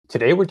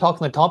Today we're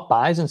talking the top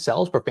buys and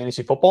sells for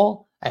fantasy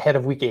football ahead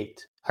of week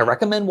 8. I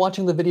recommend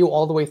watching the video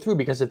all the way through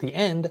because at the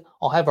end,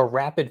 I'll have a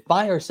rapid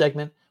fire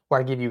segment where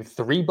I give you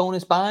 3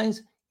 bonus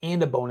buys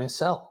and a bonus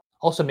sell.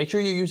 Also, make sure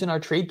you're using our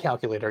trade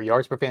calculator,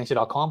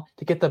 yardsperfantasy.com,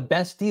 to get the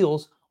best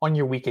deals on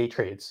your week 8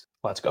 trades.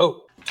 Let's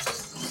go.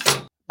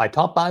 My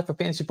top buy for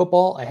fantasy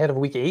football ahead of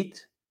week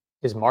 8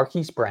 is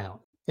Marquise Brown.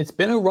 It's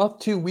been a rough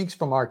 2 weeks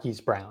for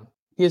Marquise Brown.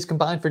 He has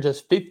combined for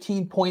just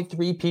 15.3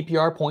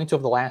 PPR points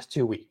over the last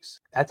 2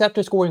 weeks. That's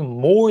after scoring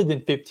more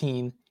than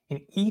 15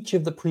 in each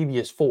of the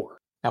previous 4.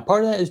 Now,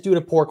 part of that is due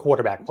to poor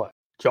quarterback play.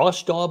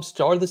 Josh Dobbs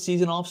started the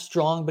season off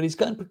strong, but he's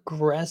gotten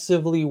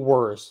progressively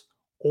worse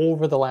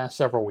over the last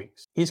several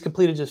weeks. He's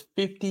completed just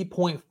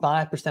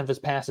 50.5% of his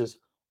passes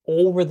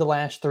over the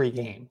last 3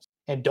 games.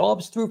 And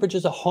Dobbs threw for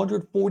just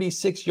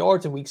 146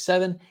 yards in week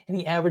 7, and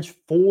he averaged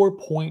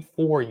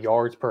 4.4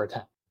 yards per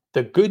attempt.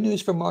 The good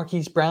news for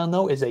Marquise Brown,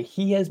 though, is that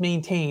he has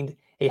maintained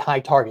a high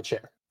target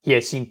share. He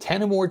has seen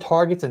 10 or more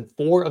targets in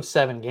 4 of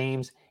 7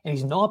 games, and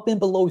he's not been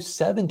below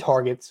 7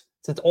 targets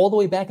since all the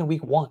way back in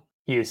week 1.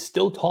 He is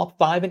still top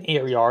 5 in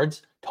air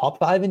yards, top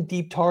 5 in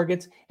deep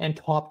targets, and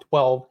top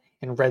 12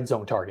 in red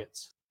zone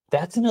targets.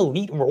 That's an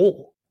elite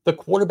role. The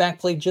quarterback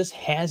play just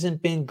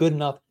hasn't been good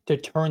enough to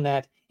turn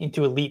that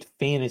into elite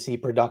fantasy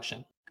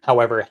production.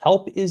 However,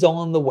 help is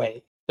on the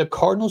way. The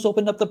Cardinals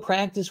opened up the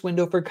practice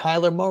window for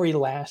Kyler Murray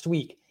last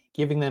week,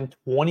 giving them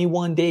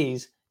 21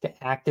 days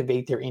to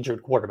activate their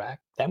injured quarterback.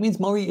 That means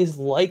Murray is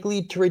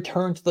likely to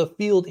return to the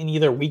field in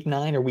either week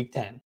 9 or week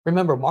 10.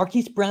 Remember,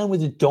 Marquise Brown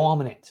was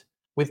dominant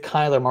with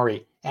Kyler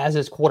Murray as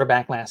his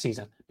quarterback last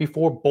season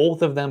before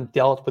both of them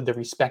dealt with their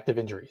respective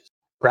injuries.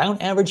 Brown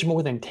averaged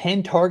more than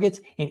 10 targets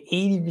and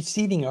 80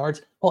 receiving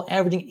yards while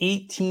averaging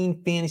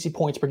 18 fantasy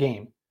points per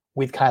game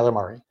with Kyler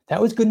Murray.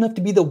 That was good enough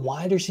to be the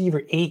wide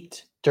receiver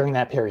 8 during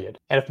that period.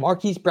 And if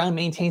Marquise Brown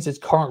maintains his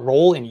current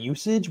role and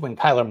usage when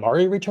Kyler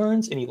Murray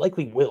returns, and he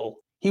likely will,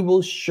 he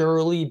will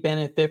surely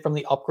benefit from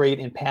the upgrade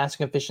in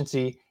passing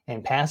efficiency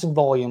and passing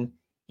volume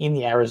in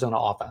the Arizona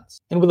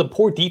offense. And with a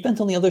poor defense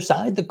on the other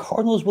side, the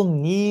Cardinals will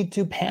need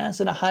to pass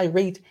at a high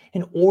rate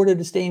in order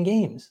to stay in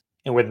games.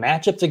 And with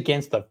matchups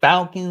against the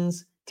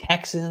Falcons,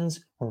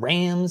 Texans,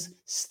 Rams,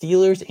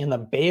 Steelers, and the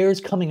Bears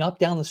coming up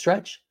down the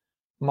stretch,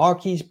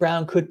 Marquise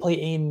Brown could play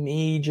a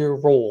major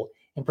role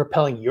in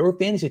propelling your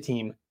fantasy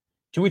team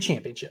to a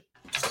championship.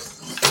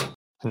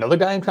 Another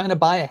guy I'm trying to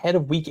buy ahead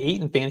of week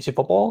 8 in fantasy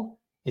football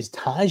is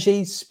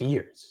Tyjae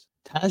Spears.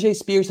 Tyjae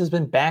Spears has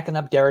been backing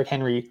up Derrick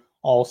Henry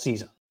all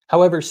season.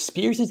 However,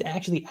 Spears has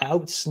actually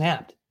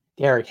outsnapped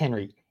Derrick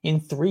Henry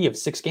in 3 of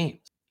 6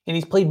 games, and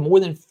he's played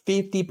more than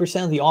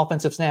 50% of the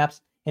offensive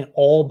snaps in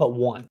all but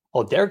 1.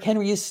 While Derrick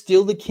Henry is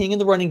still the king in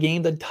the running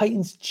game, the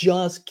Titans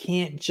just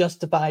can't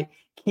justify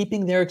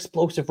keeping their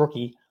explosive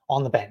rookie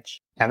on the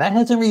bench. Now, that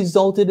hasn't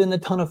resulted in a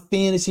ton of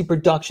fantasy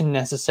production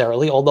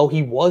necessarily, although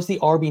he was the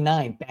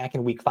RB9 back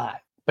in week 5.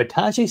 But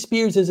Tyjae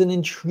Spears is an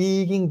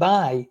intriguing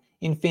buy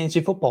in fantasy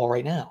football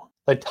right now.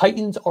 The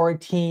Titans are a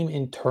team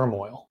in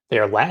turmoil. They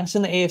are last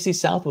in the AFC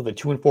South with a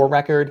 2-4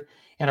 record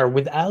and are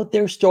without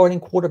their starting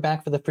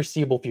quarterback for the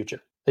foreseeable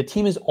future. The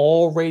team has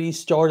already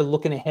started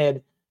looking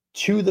ahead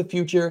to the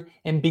future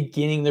and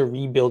beginning the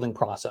rebuilding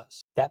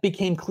process. That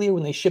became clear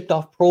when they shipped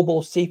off Pro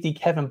Bowl safety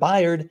Kevin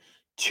Byard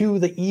to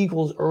the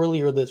Eagles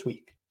earlier this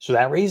week. So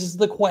that raises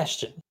the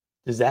question,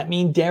 does that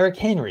mean Derrick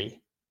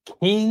Henry,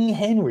 King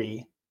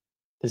Henry,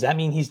 does that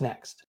mean he's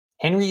next?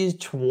 Henry is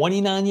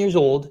 29 years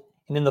old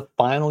and in the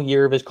final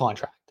year of his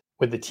contract.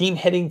 With the team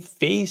heading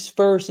face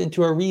first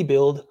into a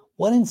rebuild,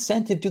 what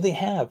incentive do they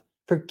have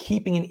for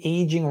keeping an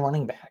aging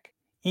running back?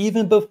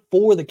 Even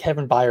before the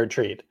Kevin Byard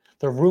trade,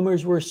 the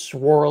rumors were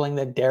swirling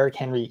that Derrick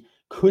Henry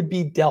could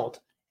be dealt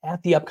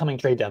at the upcoming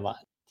trade deadline.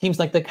 Teams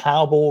like the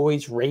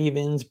Cowboys,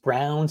 Ravens,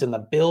 Browns, and the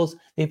Bills,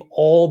 they've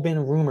all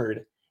been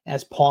rumored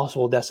as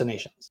possible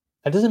destinations.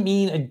 That doesn't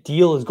mean a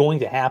deal is going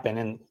to happen,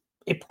 and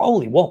it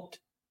probably won't.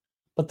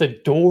 But the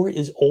door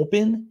is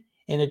open,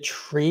 and a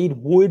trade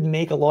would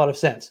make a lot of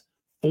sense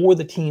for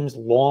the team's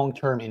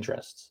long-term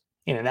interests.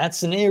 And in that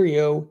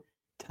scenario,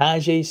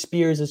 Tyjae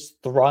Spears is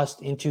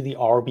thrust into the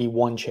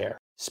RB1 chair.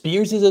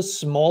 Spears is a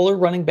smaller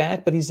running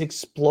back, but he's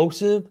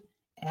explosive,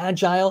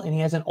 agile, and he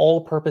has an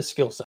all-purpose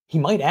skill set. He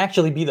might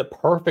actually be the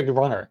perfect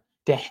runner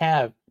to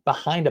have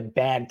behind a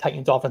bad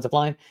Titans offensive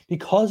line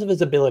because of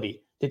his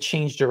ability to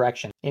change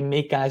direction and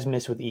make guys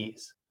miss with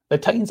ease. The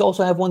Titans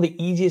also have one of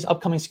the easiest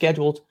upcoming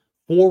schedules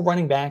for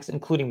running backs,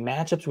 including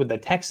matchups with the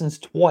Texans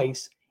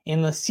twice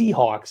and the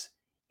Seahawks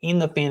in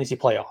the fantasy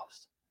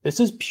playoffs. This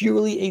is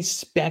purely a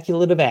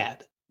speculative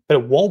ad, but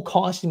it won't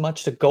cost you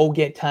much to go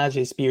get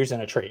Tyjae Spears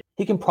in a trade.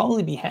 He can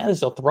probably be had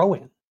as a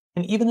throw-in.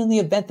 And even in the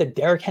event that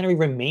Derrick Henry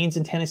remains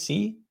in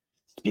Tennessee,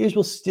 Spears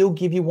will still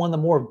give you one of the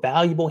more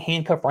valuable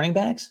handcuff running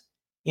backs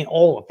in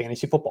all of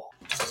fantasy football.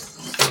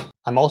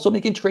 I'm also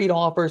making trade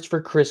offers for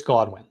Chris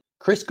Godwin.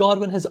 Chris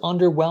Godwin has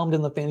underwhelmed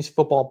in the fantasy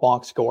football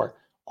box score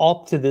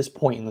up to this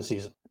point in the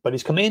season, but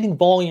he's commanding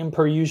volume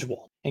per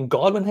usual. And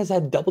Godwin has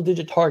had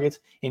double-digit targets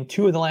in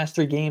 2 of the last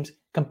 3 games,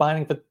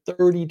 combining for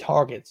 30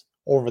 targets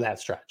over that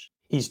stretch.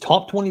 He's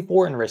top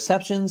 24 in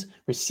receptions,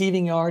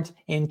 receiving yards,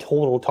 and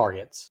total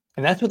targets.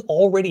 And that's with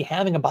already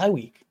having a bye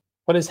week.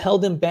 What has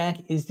held him back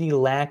is the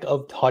lack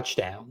of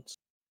touchdowns.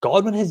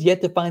 Godwin has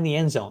yet to find the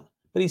end zone,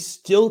 but he's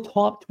still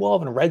top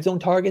 12 in red zone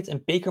targets,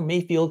 and Baker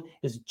Mayfield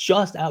is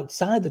just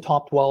outside the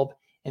top 12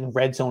 in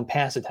red zone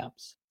pass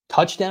attempts.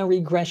 Touchdown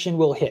regression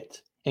will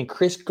hit, and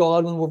Chris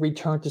Godwin will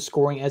return to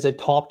scoring as a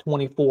top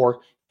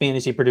 24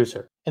 fantasy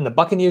producer. And the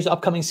Buccaneers'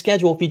 upcoming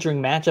schedule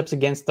featuring matchups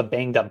against the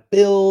banged up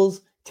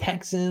Bills,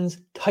 Texans,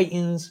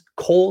 Titans,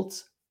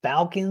 Colts,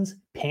 Falcons,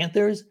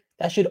 Panthers,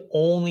 that should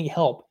only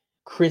help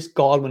Chris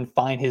Godwin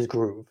find his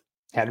groove.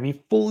 Now, to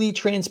be fully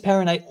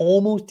transparent, I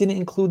almost didn't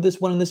include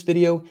this one in this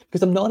video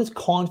because I'm not as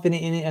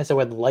confident in it as I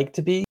would like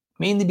to be,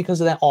 mainly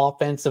because of that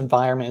offense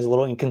environment is a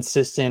little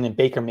inconsistent and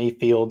Baker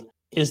Mayfield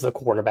is the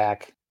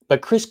quarterback.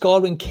 But Chris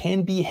Godwin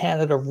can be had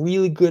at a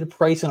really good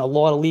price in a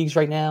lot of leagues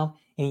right now,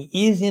 and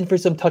he is in for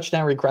some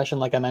touchdown regression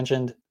like I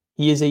mentioned.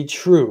 He is a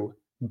true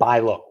buy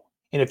low.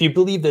 And if you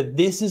believe that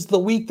this is the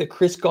week that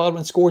Chris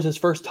Godwin scores his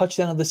first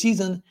touchdown of the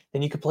season,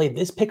 then you can play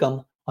this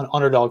pick'em on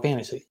Underdog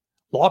Fantasy.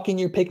 Lock in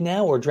your pick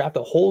now or draft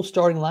a whole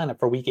starting lineup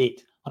for week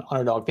 8 on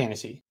Underdog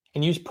Fantasy.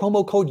 And use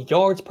promo code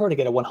YARDSPER to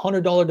get a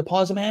 $100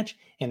 deposit match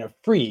and a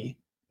free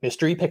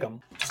mystery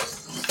pick'em.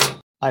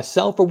 My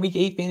sell for week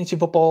 8 fantasy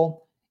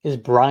football is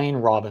Brian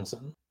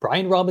Robinson.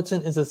 Brian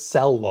Robinson is a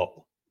sell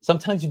low.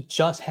 Sometimes you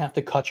just have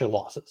to cut your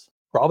losses.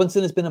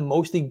 Robinson has been a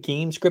mostly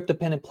game script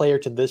dependent player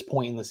to this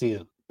point in the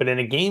season. But in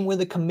a game where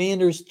the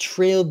Commanders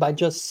trailed by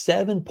just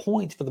 7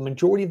 points for the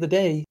majority of the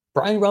day,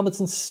 Brian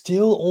Robinson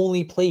still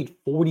only played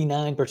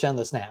 49% of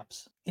the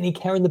snaps. And he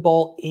carried the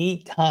ball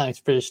 8 times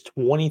for just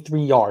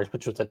 23 yards,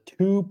 which was a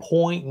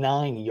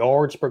 2.9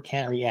 yards per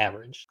carry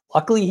average.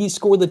 Luckily, he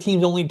scored the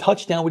team's only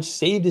touchdown, which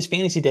saved his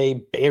fantasy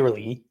day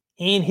barely,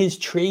 and his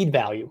trade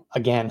value,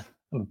 again,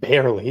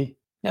 barely.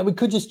 Now, we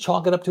could just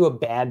chalk it up to a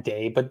bad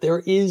day, but there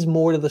is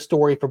more to the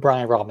story for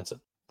Brian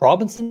Robinson.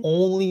 Robinson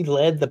only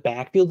led the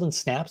backfield in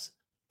snaps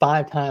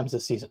 5 times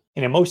this season,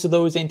 and in most of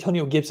those,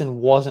 Antonio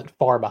Gibson wasn't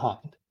far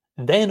behind.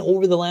 Then,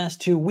 over the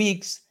last 2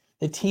 weeks,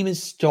 the team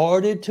has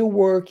started to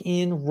work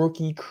in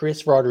rookie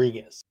Chris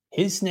Rodriguez.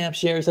 His snap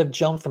shares have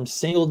jumped from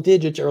single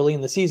digits early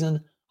in the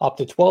season up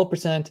to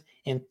 12%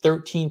 and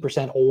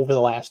 13% over the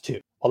last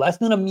 2. While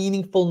that's not a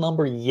meaningful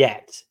number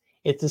yet,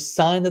 it's a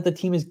sign that the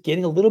team is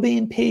getting a little bit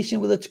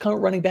impatient with its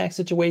current running back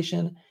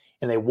situation,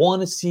 and they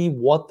want to see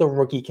what the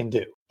rookie can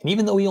do. And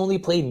even though he only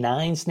played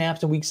 9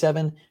 snaps in week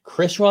 7,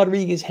 Chris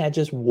Rodriguez had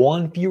just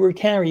 1 fewer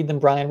carry than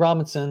Brian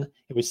Robinson.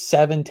 It was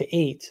 7 to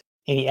 8,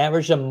 and he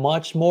averaged a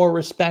much more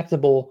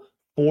respectable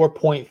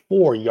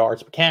 4.4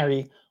 yards per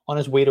carry on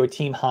his way to a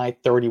team high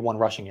 31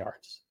 rushing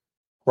yards.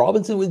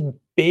 Robinson was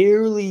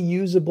barely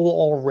usable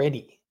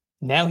already.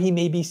 Now he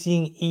may be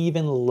seeing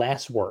even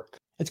less work.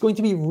 It's going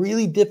to be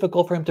really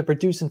difficult for him to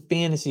produce in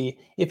fantasy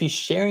if he's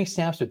sharing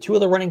snaps with 2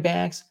 other running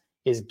backs,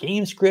 is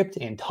game script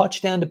and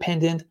touchdown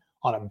dependent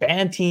on a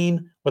bad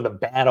team with a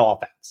bad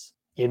offense.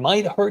 It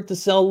might hurt to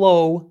sell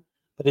low,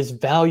 but his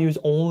value is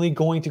only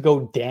going to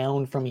go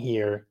down from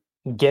here.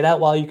 Get out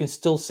while you can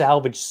still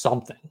salvage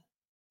something.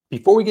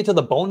 Before we get to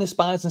the bonus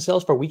buys and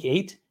sells for week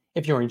 8,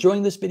 if you're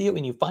enjoying this video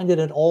and you find it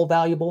at all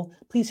valuable,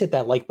 please hit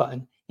that like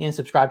button and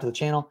subscribe to the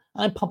channel.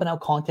 I'm pumping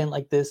out content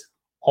like this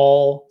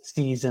all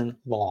season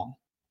long.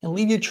 And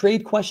leave your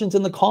trade questions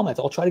in the comments.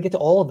 I'll try to get to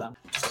all of them.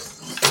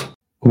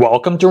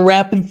 Welcome to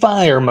rapid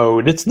fire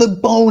mode. It's the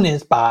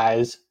bonus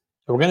buys.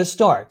 So we're going to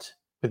start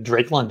with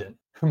Drake London.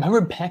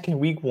 Remember back in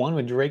week 1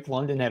 when Drake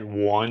London had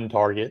 1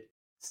 target?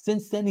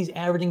 Since then, he's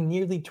averaging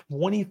nearly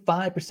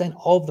 25%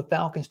 of the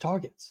Falcons'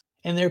 targets.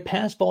 And their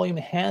pass volume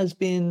has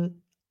been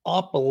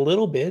up a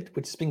little bit,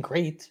 which has been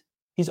great.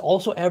 He's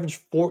also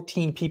averaged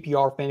 14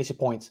 PPR fantasy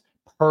points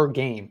per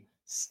game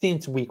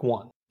since week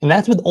 1. And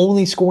that's with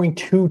only scoring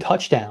 2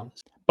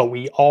 touchdowns. But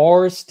we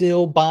are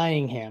still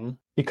buying him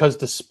because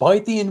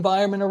despite the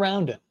environment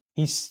around him,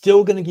 he's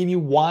still going to give you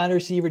wide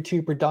receiver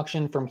 2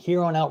 production from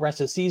here on out rest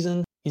of the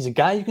season. He's a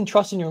guy you can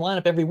trust in your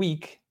lineup every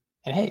week.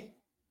 And hey,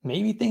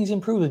 maybe things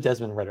improve with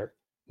Desmond Ridder.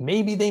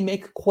 Maybe they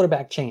make a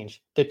quarterback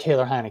change to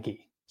Taylor Heineke.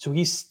 So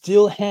he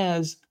still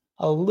has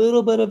a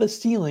little bit of a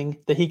ceiling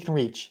that he can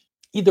reach.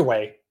 Either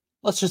way,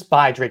 let's just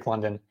buy Drake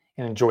London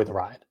and enjoy the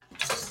ride.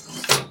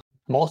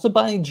 I'm also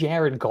buying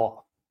Jared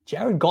Goff.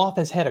 Jared Goff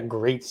has had a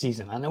great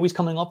season. I know he's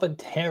coming off a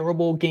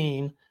terrible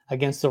game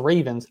against the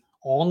Ravens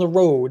on the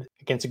road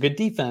against a good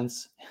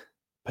defense,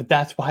 but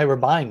that's why we're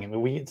buying him.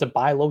 It's a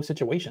buy low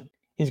situation.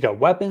 He's got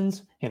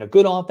weapons and a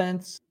good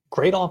offense,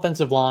 great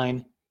offensive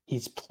line.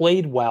 He's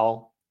played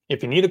well.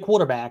 If you need a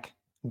quarterback,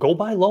 go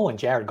buy low on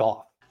Jared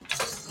Goff.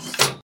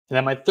 And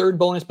then my third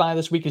bonus buy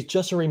this week is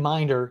just a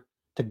reminder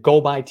to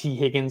go buy T.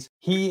 Higgins.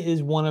 He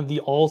is one of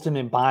the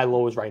ultimate buy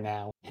lows right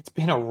now. It's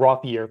been a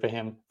rough year for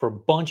him for a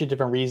bunch of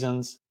different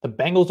reasons. The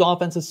Bengals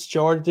offense has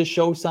started to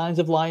show signs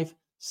of life.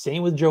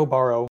 Same with Joe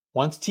Burrow.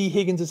 Once T.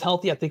 Higgins is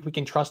healthy, I think we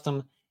can trust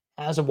him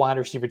as a wide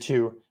receiver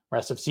 2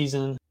 rest of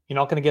season. You're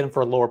not going to get him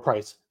for a lower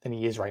price than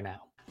he is right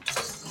now.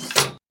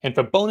 And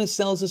for bonus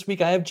sells this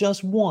week, I have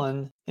just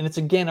one, and it's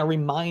again a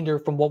reminder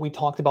from what we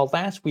talked about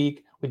last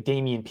week with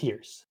Dameon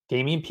Pierce.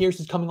 Dameon Pierce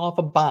is coming off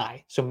a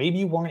bye, so maybe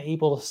you weren't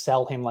able to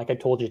sell him like I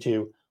told you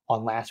to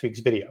on last week's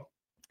video.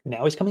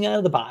 Now he's coming out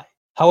of the bye.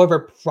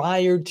 However,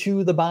 prior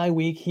to the bye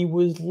week, he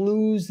was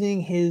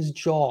losing his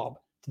job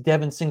to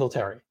Devin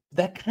Singletary.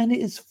 That kind of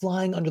is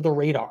flying under the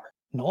radar.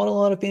 Not a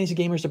lot of fantasy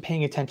gamers are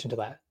paying attention to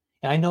that.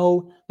 And I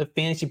know the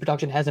fantasy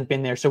production hasn't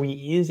been there, so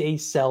he is a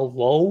sell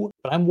low,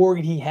 but I'm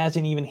worried he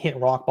hasn't even hit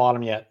rock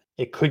bottom yet.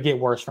 It could get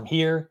worse from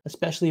here,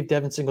 especially if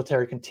Devin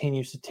Singletary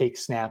continues to take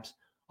snaps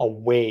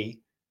away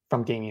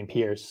from Dameon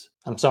Pierce.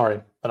 I'm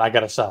sorry, but I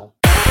gotta sell.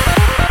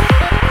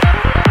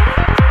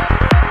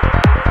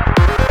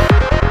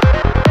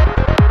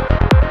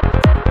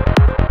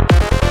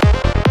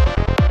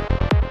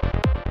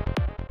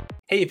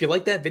 Hey, if you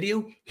like that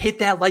video, hit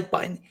that like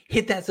button,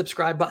 hit that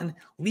subscribe button,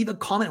 leave a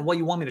comment on what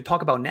you want me to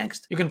talk about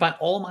next. You can find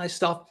all my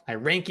stuff, my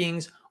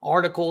rankings,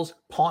 articles,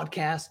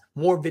 podcasts,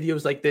 more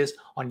videos like this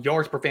on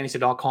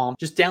yardsperfantasy.com.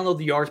 Just download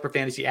the Yards Per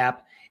Fantasy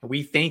app, and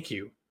we thank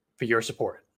you for your support.